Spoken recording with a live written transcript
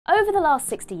Over the last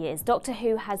 60 years, Doctor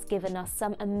Who has given us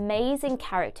some amazing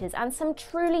characters and some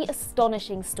truly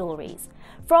astonishing stories.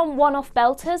 From one-off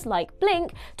belters like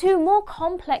Blink to more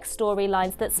complex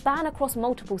storylines that span across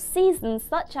multiple seasons,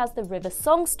 such as the River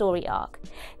Song story arc.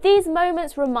 These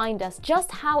moments remind us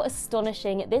just how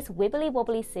astonishing this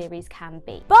wibbly-wobbly series can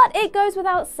be. But it goes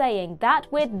without saying that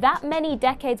with that many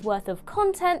decades worth of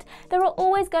content, there are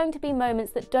always going to be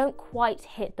moments that don't quite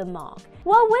hit the mark.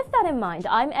 Well, with that in mind,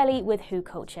 I'm Ellie with Who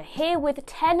Culture, here with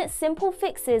 10 simple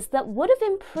fixes that would have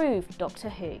improved Doctor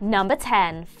Who. Number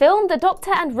 10. Film the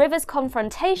Doctor and River's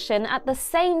confrontation at the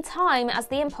same time as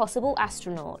the impossible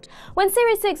astronaut. When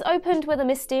Series 6 opened with a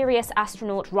mysterious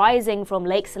astronaut rising from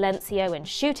Lake Silencio and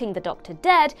shooting the Doctor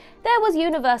dead, there was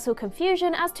universal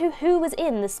confusion as to who was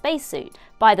in the spacesuit.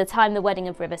 By the time The Wedding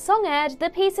of River Song aired, the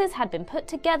pieces had been put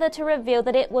together to reveal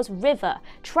that it was River,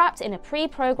 trapped in a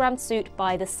pre-programmed suit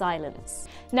by the Silence.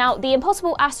 Now, the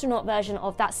impossible astronaut version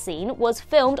of that scene was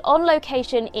filmed on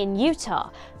location in Utah,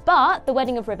 but the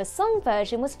Wedding of River Song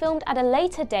version was filmed at a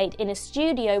later date in a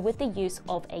studio with the use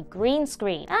of a green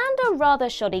screen, and a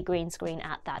rather shoddy green screen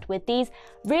at that, with these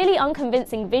really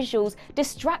unconvincing visuals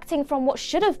distracting from what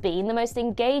should have been the most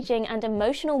engaging and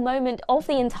emotional moment of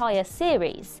the entire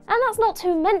series. And that's not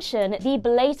to mention the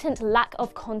blatant lack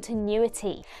of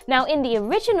continuity. Now, in the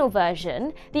original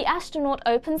version, the astronaut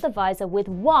opens the visor with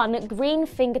one green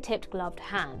fingertipped gloved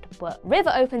hand, but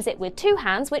River opens it with two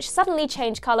hands, which suddenly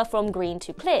change colour from green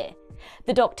to clear.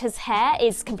 The Doctor's hair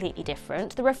is completely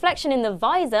different, the reflection in the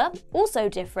visor also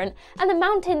different, and the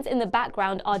mountains in the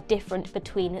background are different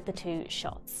between the two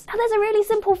shots. Now, there's a really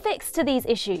simple fix to these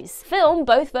issues. Film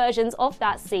both versions of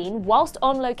that scene whilst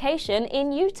on location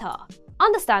in Utah.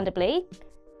 Understandably,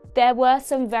 there were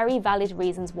some very valid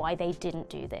reasons why they didn't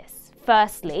do this.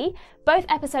 Firstly, both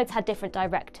episodes had different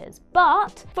directors,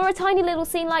 but for a tiny little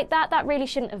scene like that, that really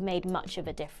shouldn't have made much of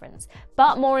a difference.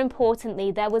 But more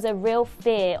importantly, there was a real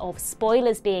fear of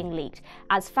spoilers being leaked,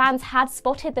 as fans had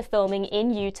spotted the filming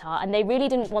in Utah and they really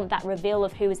didn't want that reveal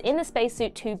of who was in the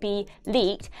spacesuit to be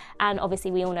leaked, and obviously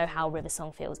we all know how River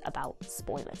Song feels about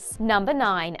spoilers. Number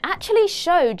 9. Actually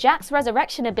show Jack's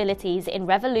resurrection abilities in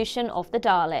Revolution of the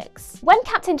Daleks. When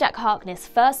Captain Jack Harkness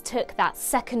first took that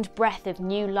second breath of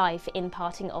new life in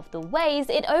Parting of the Ways,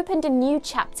 it opened a new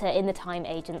chapter in the Time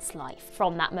Agent's life.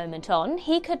 From that moment on,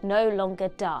 he could no longer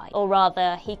die, or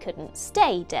rather, he couldn't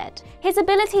stay dead. His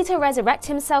ability to resurrect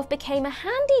himself became a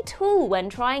handy tool when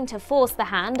trying to force the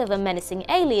hand of a menacing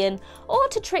alien, or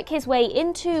to trick his way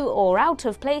into or out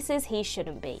of places he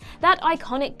shouldn't be. That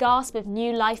iconic gasp of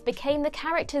new life became the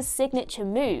character's signature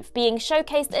move, being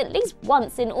showcased at least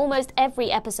once in almost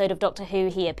every episode of Doctor Who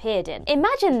he appeared in.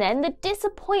 Imagine then the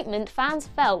disappointment fans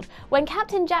felt when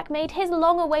Captain Jack made his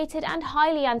long-awaited and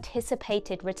highly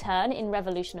anticipated return in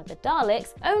Revolution of the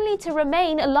Daleks, only to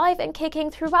remain alive and kicking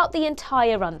throughout the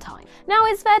entire runtime. Now,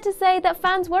 it's fair to say that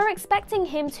fans were expecting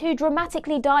him to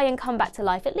dramatically die and come back to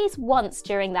life at least once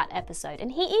during that episode,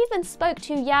 and he even spoke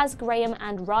to Yaz, Graham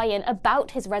and Ryan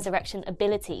about his resurrection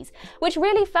abilities, which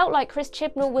really felt like Chris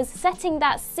Chibnall was setting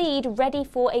that seed ready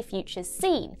for a future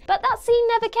scene. But that scene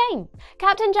never came.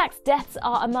 Captain Jack's deaths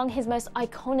are among his most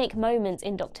iconic moments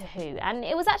in Doctor Who, and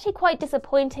it was actually quite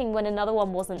disappointing when another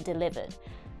one wasn't delivered.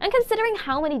 And considering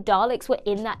how many Daleks were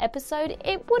in that episode,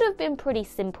 it would have been pretty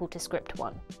simple to script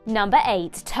one. Number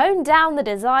 8. Tone down the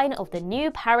design of the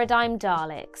new paradigm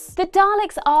Daleks. The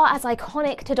Daleks are as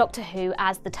iconic to Doctor Who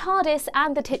as the TARDIS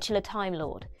and the titular Time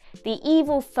Lord. The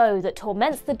evil foe that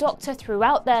torments the Doctor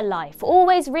throughout their life,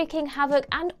 always wreaking havoc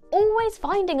and always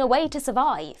finding a way to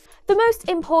survive. The most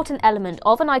important element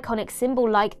of an iconic symbol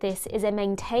like this is a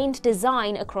maintained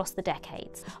design across the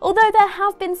decades. Although there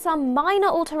have been some minor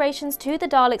alterations to the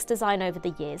Daleks' design over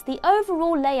the years, the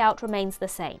overall layout remains the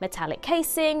same. Metallic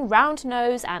casing, round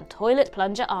nose and toilet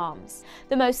plunger arms.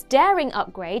 The most daring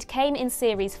upgrade came in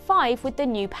Series 5 with the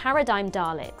new paradigm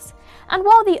Daleks. And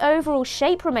while the overall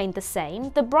shape remained the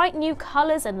same, the bright new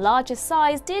colours and larger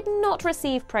size did not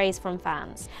receive praise from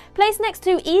fans. Placed next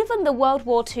to even the World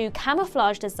War II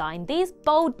camouflage design, these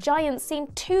bold giants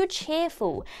seemed too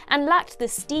cheerful and lacked the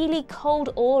steely, cold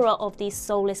aura of these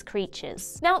soulless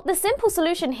creatures. Now, the simple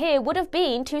solution here would have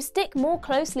been to stick more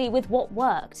closely with what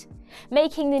worked,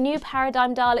 making the new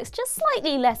paradigm Daleks just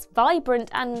slightly less vibrant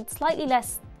and slightly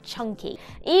less chunky.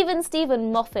 Even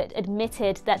Stephen Moffat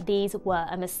admitted that these were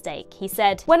a mistake. He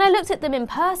said, "When I looked at them in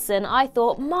person, I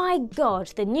thought, my god,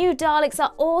 the new Daleks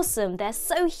are awesome, they're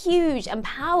so huge and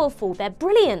powerful, they're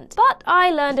brilliant. But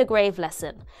I learned a grave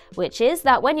lesson, which is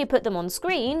that when you put them on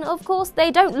screen, of course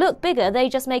they don't look bigger, they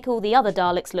just make all the other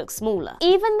Daleks look smaller."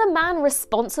 Even the man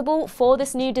responsible for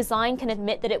this new design can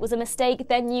admit that it was a mistake,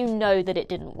 then you know that it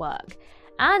didn't work.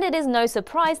 And it is no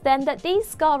surprise then that these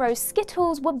Scaro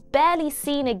Skittles were barely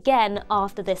seen again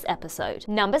after this episode.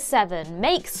 Number 7.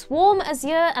 Make Swarm,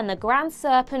 Azure and the Grand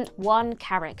Serpent one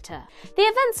character. The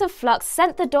events of Flux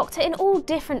sent the Doctor in all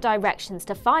different directions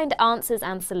to find answers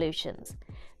and solutions.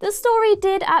 The story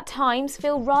did at times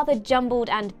feel rather jumbled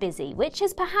and busy, which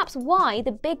is perhaps why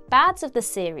the big bads of the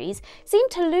series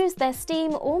seemed to lose their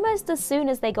steam almost as soon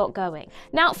as they got going.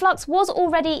 Now, Flux was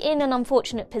already in an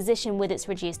unfortunate position with its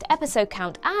reduced episode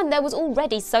count, and there was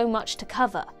already so much to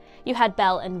cover. You had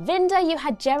Belle and Vinda, you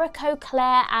had Jericho,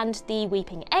 Claire and the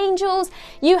Weeping Angels,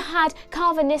 you had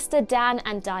Carvanista, Dan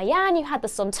and Diane, you had the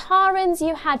Sontarans,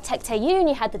 you had Tecteun,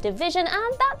 you had the Division,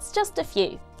 and that's just a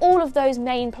few. All of those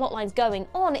main plotlines going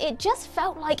on, it just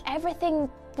felt like everything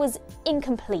was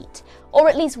incomplete, or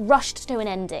at least rushed to an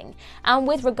ending. And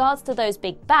with regards to those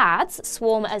big bads,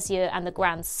 Swarm, Azure and the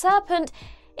Grand Serpent,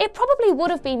 it probably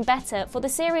would have been better for the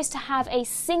series to have a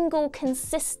single,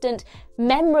 consistent,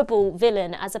 memorable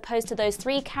villain as opposed to those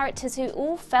 3 characters who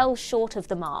all fell short of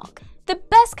the mark. The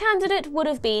best candidate would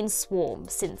have been Swarm,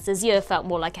 since Azure felt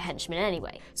more like a henchman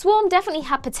anyway. Swarm definitely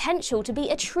had potential to be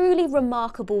a truly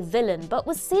remarkable villain, but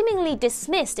was seemingly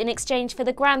dismissed in exchange for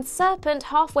the Grand Serpent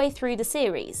halfway through the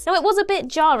series. Now, it was a bit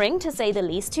jarring, to say the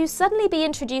least, to suddenly be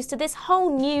introduced to this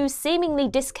whole new, seemingly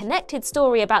disconnected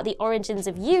story about the origins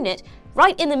of UNIT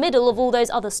right in the middle of all those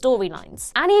other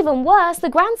storylines. And even worse, the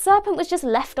Grand Serpent was just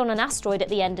left on an asteroid at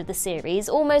the end of the series,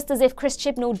 almost as if Chris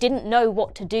Chibnall didn't know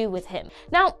what to do with him.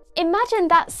 Now, imagine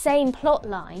that same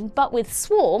plotline, but with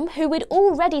Swarm, who we'd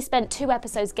already spent 2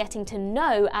 episodes getting to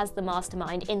know as the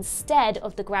mastermind instead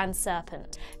of the Grand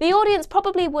Serpent. The audience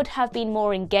probably would have been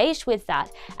more engaged with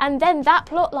that, and then that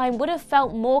plotline would have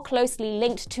felt more closely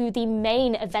linked to the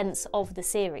main events of the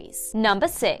series. Number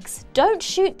 6. Don't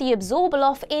shoot the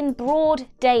Absorbaloff in broad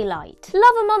daylight.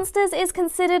 Love and Monsters is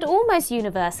considered almost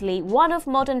universally one of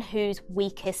Modern Who's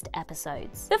weakest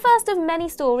episodes. The first of many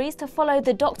stories to follow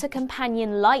the Doctor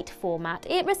Companion Light format,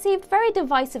 it received very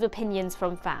divisive opinions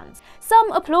from fans.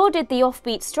 Some applauded the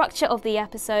offbeat structure of the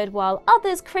episode, while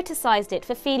others criticised it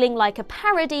for feeling like a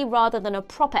parody rather than a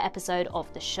proper episode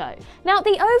of the show. Now,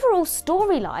 the overall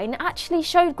storyline actually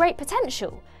showed great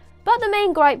potential, but the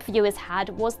main gripe viewers had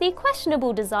was the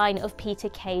questionable design of Peter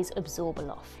Kay's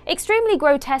Absorbaloff. Extremely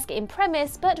grotesque in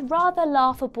premise, but rather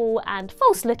laughable and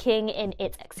false-looking in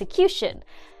its execution.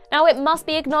 Now, it must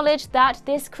be acknowledged that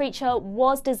this creature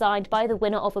was designed by the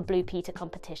winner of a Blue Peter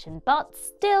competition, but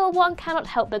still one cannot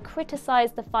help but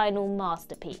criticise the final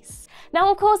masterpiece.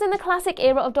 Now, of course, in the classic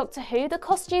era of Doctor Who, the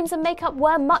costumes and makeup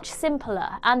were much simpler,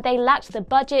 and they lacked the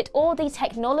budget or the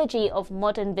technology of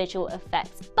modern visual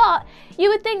effects. But you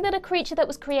would think that a creature that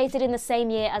was created in the same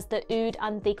year as the Ood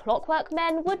and the Clockwork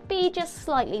Men would be just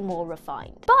slightly more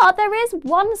refined. But there is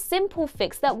one simple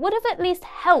fix that would have at least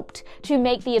helped to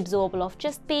make the Absorbaloff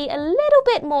just be a little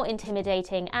bit more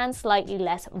intimidating and slightly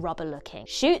less rubber looking.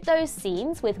 Shoot those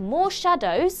scenes with more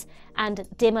shadows and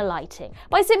dimmer lighting.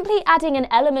 By simply adding an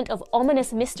element of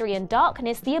ominous mystery and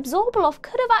darkness, the Absorbaloff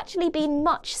could have actually been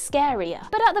much scarier.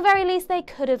 But at the very least, they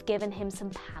could have given him some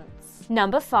pants.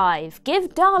 Number 5.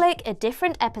 Give Dalek a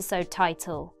different episode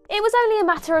title. It was only a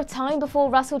matter of time before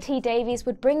Russell T Davies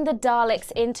would bring the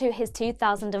Daleks into his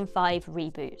 2005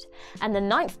 reboot, and the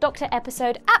 9th Doctor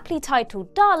episode, aptly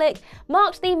titled Dalek,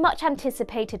 marked the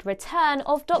much-anticipated return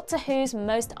of Doctor Who's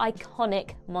most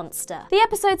iconic monster. The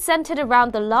episode centred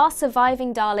around the last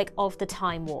surviving Dalek of the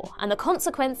Time War, and the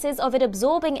consequences of it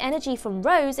absorbing energy from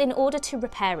Rose in order to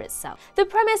repair itself. The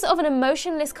premise of an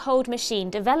emotionless cold machine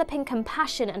developing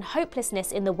compassion and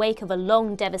hopelessness in the wake of a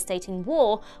long, devastating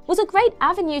war was a great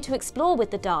avenue to explore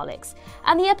with the Daleks,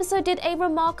 and the episode did a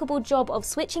remarkable job of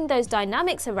switching those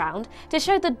dynamics around to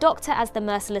show the Doctor as the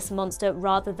merciless monster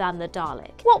rather than the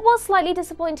Dalek. What was slightly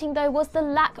disappointing though was the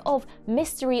lack of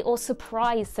mystery or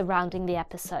surprise surrounding the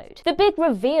episode. The big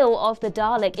reveal of the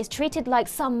Dalek is treated like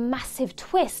some massive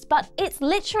twist, but it's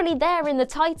literally there in the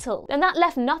title, and that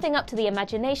left nothing up to the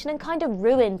imagination and kind of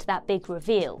ruined that big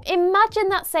reveal. Imagine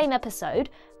that same episode,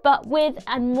 but with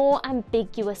a more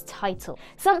ambiguous title.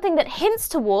 Something that hints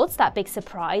towards that big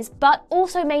surprise, but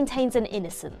also maintains an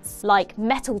innocence, like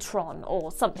Metaltron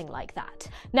or something like that.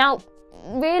 Now,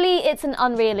 really, it's an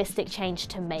unrealistic change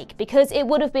to make, because it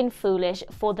would have been foolish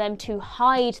for them to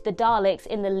hide the Daleks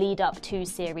in the lead up to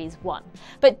Series 1.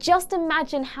 But just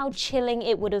imagine how chilling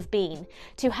it would have been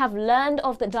to have learned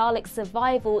of the Daleks'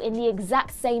 survival in the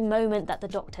exact same moment that the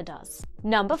Doctor does.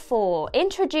 Number 4.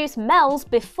 Introduce Mel's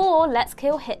before Let's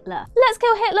Kill Hitler. Let's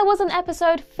Kill Hitler was an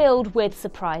episode filled with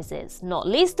surprises, not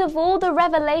least of all the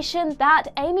revelation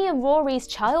that Amy and Rory's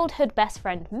childhood best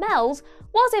friend Mel's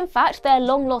was in fact their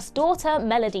long-lost daughter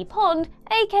Melody Pond,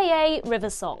 aka River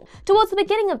Song. Towards the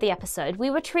beginning of the episode, we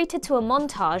were treated to a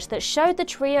montage that showed the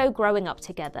trio growing up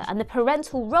together and the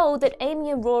parental role that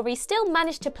Amy and Rory still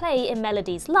managed to play in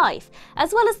Melody's life,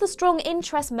 as well as the strong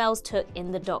interest Mel's took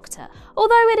in the Doctor.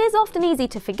 Although it is often easy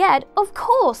to forget, of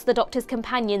course the Doctor's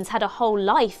companions had a whole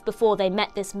life before they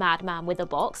met this madman with a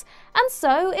box, and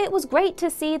so it was great to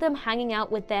see them hanging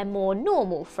out with their more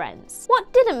normal friends.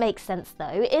 What didn't make sense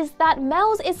though is that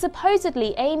Mel's is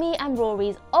supposedly Amy and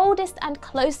Rory's oldest and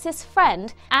closest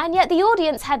friend, and yet the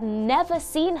audience had never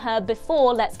seen her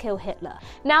before Let's Kill Hitler.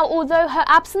 Now, although her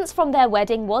absence from their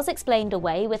wedding was explained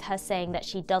away with her saying that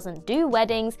she doesn't do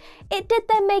weddings, it did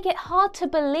then make it hard to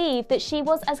believe that she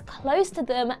was as close to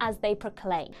them as they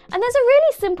proclaim. And there's a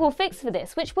really simple fix for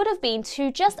this, which would have been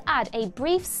to just add a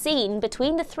brief scene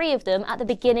between the three of them at the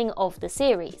beginning of the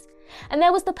series. And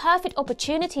there was the perfect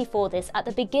opportunity for this at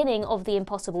the beginning of The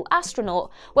Impossible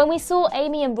Astronaut, when we saw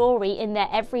Amy and Rory in their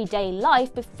everyday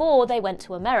life before they went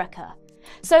to America.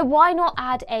 So why not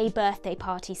add a birthday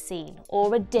party scene,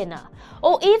 or a dinner,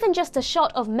 or even just a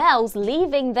shot of Mel's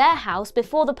leaving their house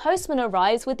before the postman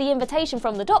arrives with the invitation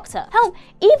from the Doctor? Hell,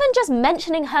 even just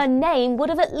mentioning her name would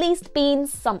have at least been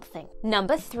something.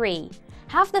 Number 3.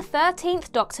 Have the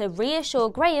 13th Doctor reassure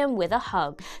Graham with a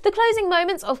hug. The closing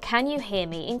moments of Can You Hear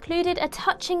Me included a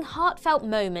touching, heartfelt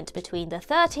moment between the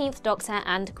 13th Doctor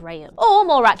and Graham. Or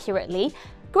more accurately,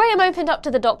 Graham opened up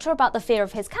to the Doctor about the fear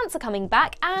of his cancer coming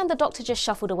back, and the Doctor just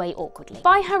shuffled away awkwardly.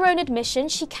 By her own admission,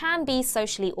 she can be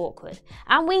socially awkward,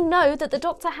 and we know that the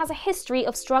Doctor has a history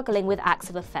of struggling with acts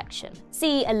of affection.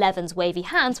 See 11's wavy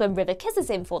hands when River kisses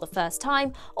him for the first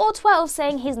time, or 12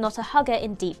 saying he's not a hugger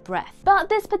in Deep Breath. But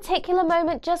this particular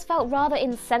moment just felt rather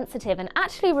insensitive and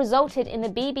actually resulted in the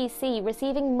BBC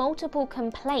receiving multiple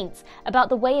complaints about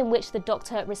the way in which the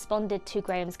Doctor responded to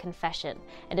Graham's confession,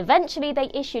 and eventually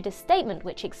they issued a statement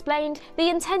which explained the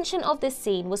intention of this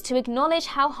scene was to acknowledge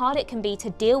how hard it can be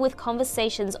to deal with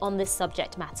conversations on this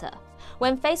subject matter.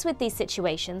 When faced with these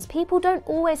situations, people don't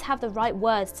always have the right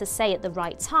words to say at the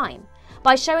right time.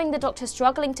 By showing the Doctor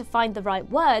struggling to find the right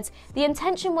words, the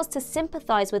intention was to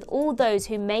sympathise with all those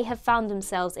who may have found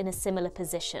themselves in a similar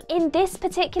position. In this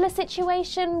particular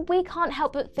situation, we can't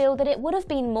help but feel that it would have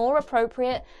been more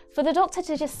appropriate for the Doctor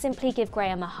to just simply give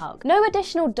Graham a hug. No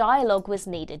additional dialogue was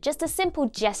needed, just a simple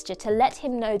gesture to let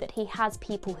him know that he has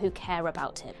people who care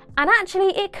about him. And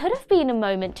actually, it could have been a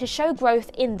moment to show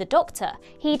growth in the Doctor,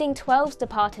 heeding 12's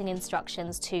departing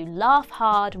instructions to laugh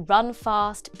hard, run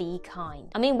fast, be kind.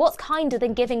 I mean, what's kinder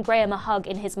than giving Graham a hug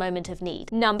in his moment of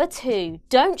need? Number 2.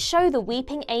 Don't show the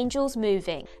weeping angels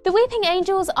moving. The weeping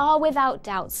angels are without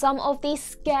doubt some of the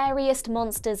scariest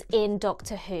monsters in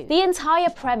Doctor Who. The entire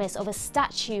premise of a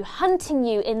statue hunting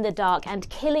you in the dark and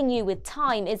killing you with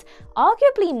time is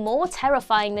arguably more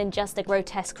terrifying than just a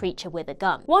grotesque creature with a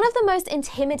gun. One of the most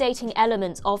intimidating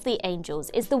elements of the angels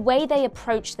is the way they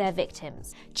approach their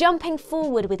victims, jumping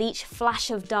forward with each flash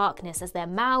of darkness as their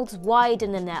mouths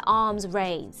widen and their arms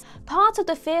raise. Part of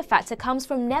the fear factor comes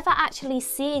from never actually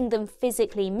seeing them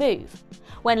physically move.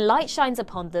 When light shines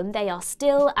upon them, they are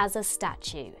still as a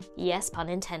statue. Yes, pun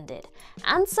intended.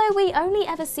 And so we only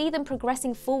ever see them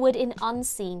progressing forward in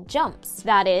unseen jumps.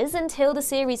 That is, until the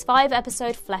Series 5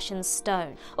 episode Flesh and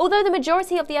Stone. Although the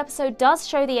majority of the episode does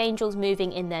show the angels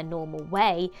moving in their normal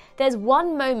way, there's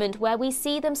one moment where we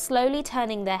see them slowly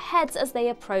turning their heads as they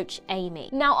approach Amy.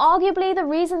 Now, arguably, the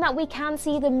reason that we can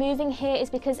see them moving here is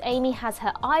because Amy has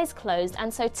her eyes closed,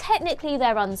 and so technically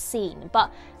they're unseen.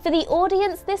 But for the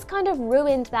audience, this kind of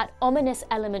ruined that ominous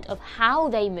element of how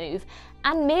they move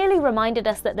and merely reminded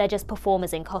us that they're just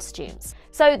performers in costumes.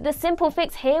 So the simple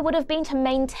fix here would have been to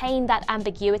maintain that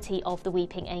ambiguity of the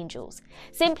weeping angels.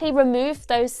 Simply remove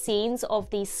those scenes of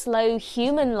the slow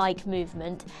human-like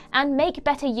movement and make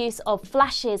better use of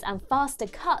flashes and faster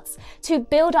cuts to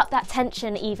build up that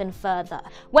tension even further.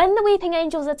 When the weeping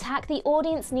angels attack, the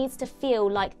audience needs to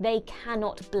feel like they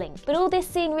cannot blink. But all this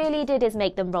scene really did is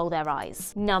make them roll their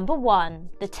eyes. Number 1.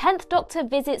 The 10th Doctor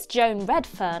visits Joan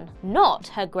Redfern, not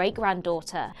her great-granddaughter.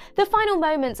 The final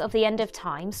moments of The End of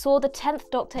Time saw the 10th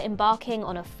Doctor embarking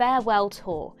on a farewell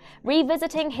tour,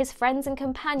 revisiting his friends and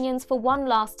companions for one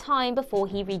last time before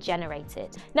he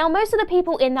regenerated. Now, most of the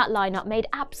people in that lineup made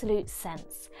absolute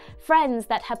sense. Friends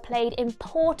that had played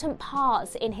important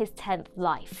parts in his 10th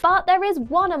life. But there is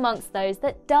one amongst those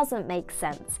that doesn't make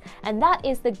sense, and that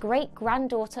is the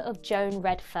great-granddaughter of Joan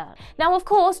Redfern. Now, of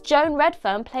course, Joan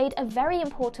Redfern played a very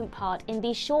important part in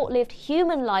the short-lived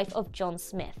human life of John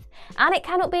Smith, and it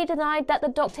cannot be denied that the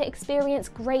Doctor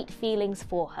experienced great feelings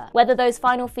for her. Whether those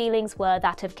final feelings were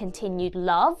that of continued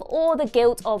love or the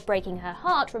guilt of breaking her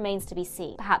heart remains to be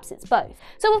seen. Perhaps it's both.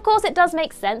 So of course it does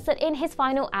make sense that in his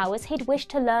final hours he'd wish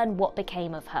to learn what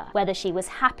became of her, whether she was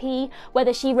happy,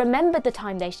 whether she remembered the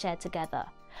time they shared together.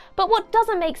 But what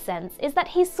doesn't make sense is that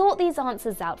he sought these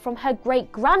answers out from her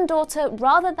great-granddaughter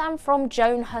rather than from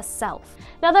Joan herself.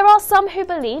 Now there are some who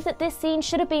believe that this scene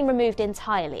should have been removed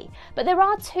entirely, but there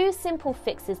are two simple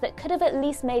fixes that could have at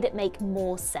least made it make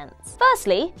more sense.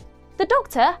 Firstly, the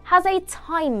Doctor has a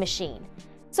time machine.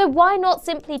 So why not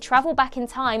simply travel back in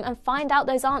time and find out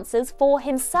those answers for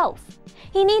himself?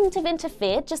 He needn't have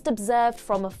interfered, just observed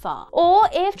from afar. Or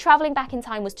if travelling back in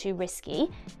time was too risky,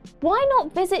 why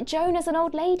not visit Joan as an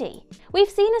old lady? We've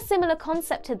seen a similar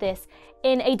concept to this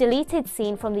in a deleted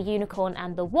scene from The Unicorn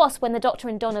and the Wasp when the Doctor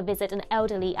and Donna visit an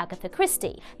elderly Agatha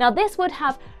Christie. Now this would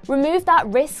have removed that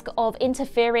risk of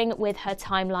interfering with her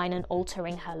timeline and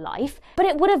altering her life, but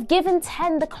it would have given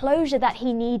Ten the closure that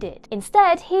he needed.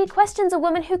 Instead, he questions a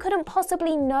woman who couldn't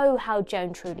possibly know how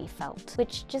Joan truly felt,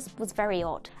 which just was very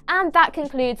odd. And that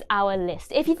concludes our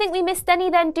list. If you think we missed any,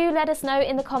 then do let us know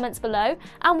in the comments below.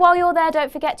 And while you're there,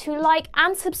 don't forget to like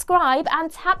and subscribe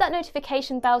and tap that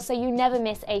notification bell so you never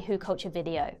miss a Who Culture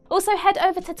video. Also head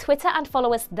over to Twitter and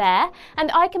follow us there,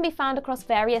 and I can be found across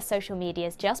various social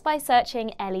medias just by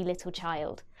searching Ellie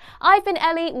Littlechild. I've been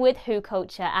Ellie with Who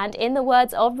Culture, and in the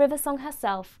words of Riversong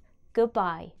herself,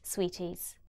 goodbye, sweeties.